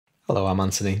Hello, I'm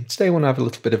Anthony. Today I want to have a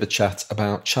little bit of a chat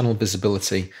about channel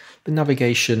visibility, the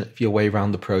navigation of your way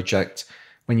around the project.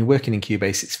 When you're working in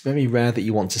Cubase, it's very rare that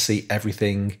you want to see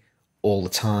everything all the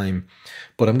time.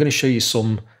 But I'm going to show you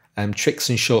some tricks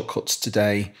and shortcuts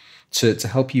today to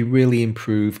help you really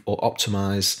improve or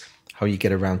optimize how you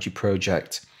get around your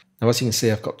project. Now, as you can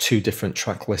see, I've got two different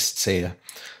track lists here.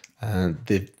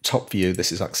 The top view,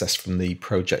 this is accessed from the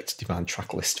Project Defined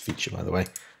Track List feature, by the way.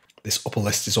 This upper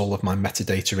list is all of my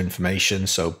metadata information,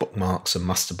 so bookmarks and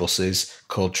master buses,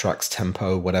 chord tracks,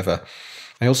 tempo, whatever.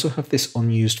 I also have this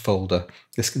unused folder.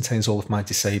 This contains all of my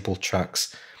disabled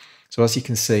tracks. So as you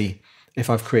can see, if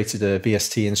I've created a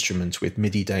VST instrument with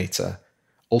MIDI data,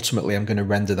 ultimately I'm going to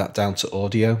render that down to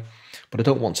audio, but I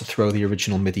don't want to throw the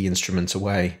original MIDI instrument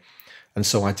away. And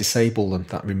so I disable them.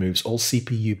 That removes all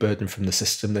CPU burden from the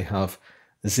system. They have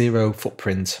zero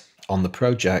footprint on the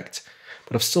project,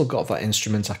 but I've still got that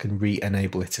instrument. I can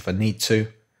re-enable it if I need to.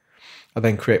 I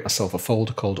then create myself a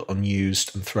folder called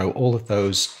unused and throw all of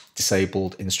those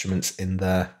disabled instruments in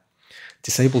there.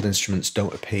 Disabled instruments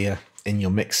don't appear in your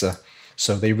mixer,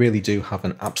 so they really do have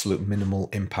an absolute minimal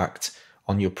impact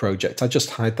on your project. I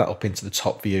just hide that up into the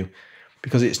top view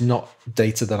because it's not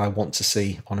data that I want to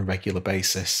see on a regular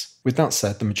basis. With that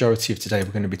said, the majority of today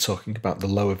we're going to be talking about the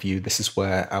lower view. This is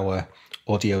where our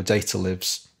audio data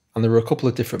lives. And there are a couple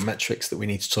of different metrics that we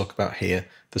need to talk about here.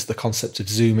 There's the concept of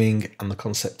zooming and the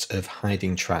concept of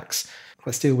hiding tracks.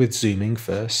 Let's deal with zooming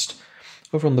first.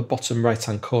 Over on the bottom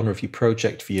right-hand corner of your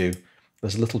project view,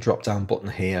 there's a little drop-down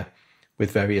button here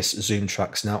with various zoom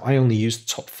tracks. Now, I only use the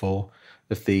top four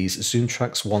of these. Zoom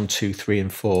tracks 1, 2, 3,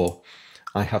 and 4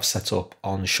 I have set up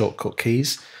on shortcut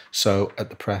keys. So at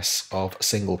the press of a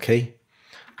single key,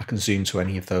 I can zoom to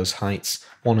any of those heights.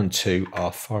 1 and 2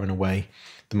 are far and away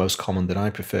the most common that I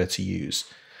prefer to use.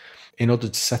 In order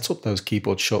to set up those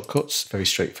keyboard shortcuts, very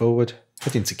straightforward,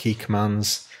 head into key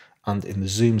commands, and in the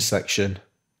zoom section,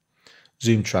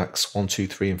 zoom tracks 1, 2,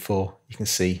 3, and 4, you can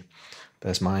see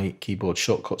there's my keyboard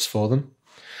shortcuts for them.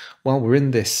 While we're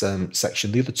in this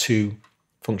section, the other two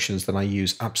functions that I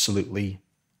use absolutely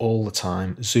all the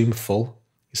time, zoom full,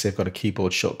 you see I've got a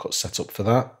keyboard shortcut set up for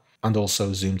that, and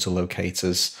also zoom to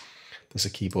locators. There's a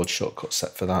keyboard shortcut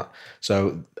set for that.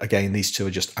 So again, these two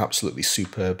are just absolutely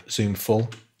superb. Zoom full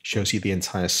shows you the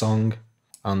entire song,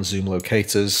 and zoom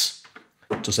locators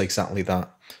does exactly that.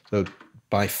 So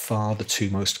by far the two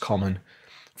most common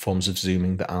forms of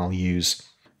zooming that I'll use.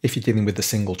 If you're dealing with a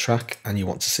single track and you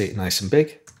want to see it nice and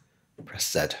big,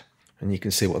 press Z. And you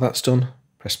can see what that's done.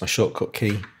 Press my shortcut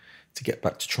key to get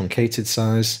back to truncated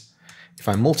size. If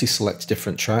I multi-select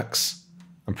different tracks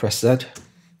and press Z,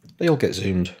 they all get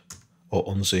zoomed or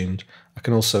unzoomed. I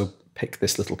can also pick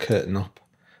this little curtain up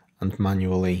and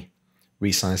manually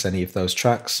resize any of those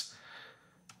tracks.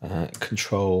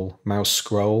 Control mouse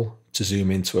scroll to zoom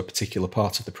into a particular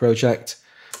part of the project.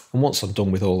 And once I'm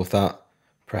done with all of that,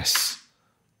 press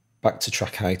back to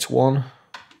track height 1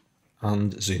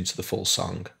 and zoom to the full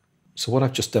song. So what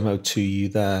I've just demoed to you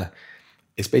there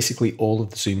is basically all of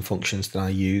the zoom functions that I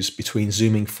use between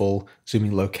zooming full,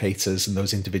 zooming locators, and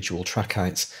those individual track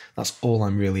heights. That's all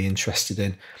I'm really interested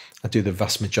in. I do the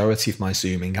vast majority of my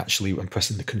zooming actually when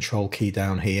pressing the control key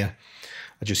down here.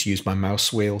 I just use my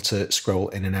mouse wheel to scroll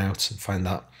in and out and find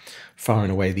that far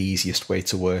and away the easiest way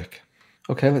to work.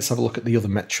 Okay, let's have a look at the other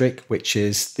metric, which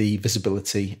is the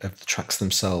visibility of the tracks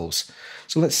themselves.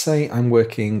 So let's say I'm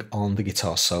working on the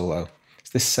guitar solo.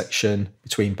 This section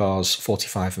between bars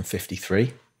 45 and 53.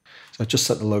 So I've just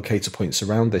set the locator points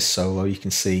around this solo. You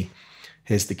can see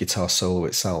here's the guitar solo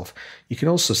itself. You can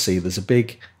also see there's a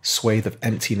big swathe of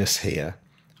emptiness here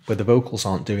where the vocals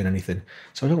aren't doing anything.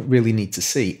 So I don't really need to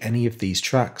see any of these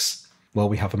tracks. Well,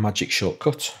 we have a magic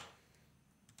shortcut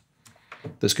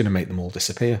that's going to make them all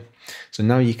disappear. So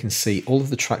now you can see all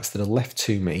of the tracks that are left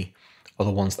to me are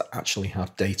the ones that actually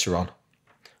have data on.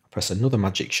 I'll press another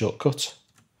magic shortcut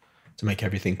to make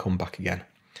everything come back again.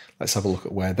 Let's have a look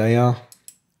at where they are.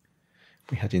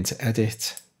 We head into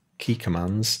Edit, Key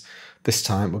Commands. This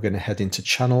time we're going to head into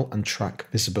Channel and Track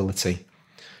Visibility.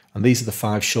 And these are the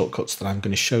 5 shortcuts that I'm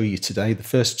going to show you today. The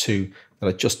first 2 that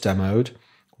I just demoed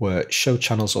were Show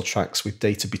Channels or Tracks with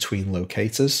Data Between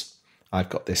Locators. I've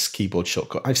got this keyboard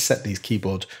shortcut. I've set these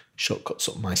keyboard shortcuts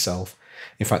up myself.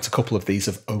 In fact, a couple of these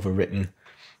have overwritten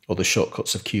other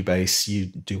shortcuts of Cubase. You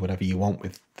do whatever you want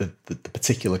with the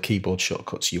particular keyboard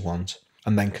shortcuts you want.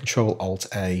 And then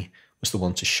Control-Alt-A was the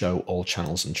one to show all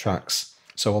channels and tracks.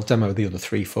 So I'll demo the other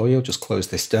 3 for you. I'll just close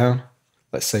this down.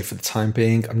 Let's say for the time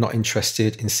being, I'm not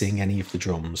interested in seeing any of the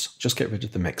drums. Just get rid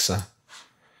of the mixer.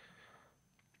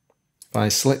 If I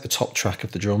select the top track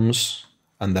of the drums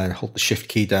and then hold the Shift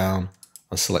key down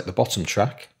and select the bottom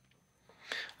track,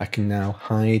 I can now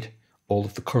hide all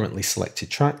of the currently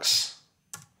selected tracks.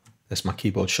 There's my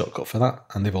keyboard shortcut for that,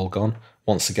 and they've all gone.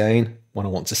 Once again, when I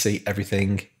want to see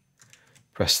everything,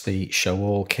 press the Show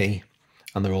All key,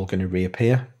 and they're all going to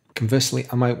reappear. Conversely,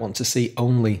 I might want to see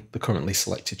only the currently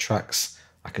selected tracks.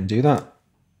 I can do that.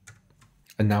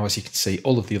 And now, as you can see,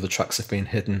 all of the other tracks have been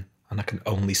hidden, and I can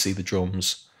only see the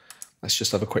drums. Let's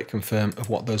just have a quick confirm of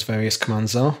what those various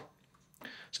commands are.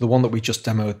 So the one that we just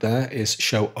demoed there is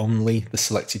show only the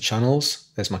selected channels.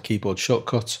 There's my keyboard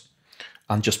shortcut.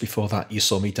 And just before that, you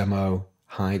saw me demo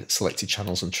hide selected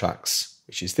channels and tracks,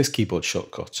 which is this keyboard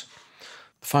shortcut.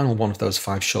 The final one of those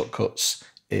 5 shortcuts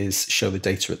is show the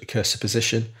data at the cursor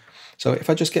position. So if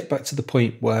I just get back to the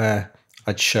point where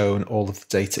I'd shown all of the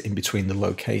data in between the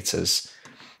locators,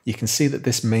 you can see that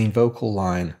this main vocal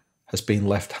line has been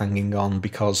left hanging on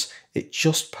because it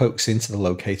just pokes into the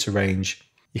locator range.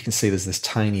 You can see there's this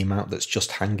tiny amount that's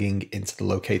just hanging into the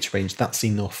locator range. That's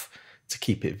enough to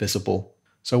keep it visible.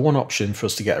 So one option for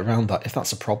us to get around that, if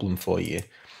that's a problem for you,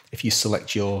 if you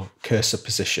select your cursor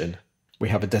position, we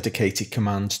have a dedicated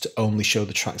command to only show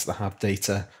the tracks that have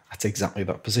data at exactly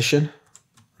that position.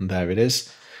 And there it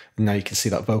is. And now you can see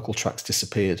that vocal track's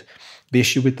disappeared. The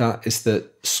issue with that is that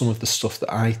some of the stuff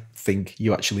that I think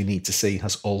you actually need to see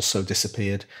has also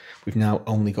disappeared. We've now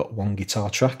only got one guitar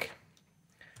track,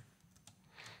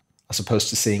 as opposed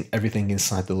to seeing everything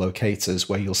inside the locators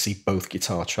where you'll see both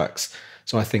guitar tracks.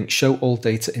 So I think show all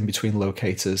data in between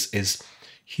locators is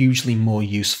hugely more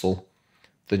useful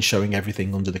than showing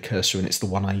everything under the cursor, and it's the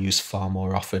one I use far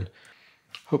more often.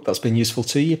 Hope that's been useful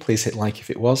to you. Please hit like if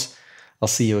it was. I'll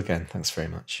see you again. Thanks very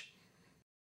much.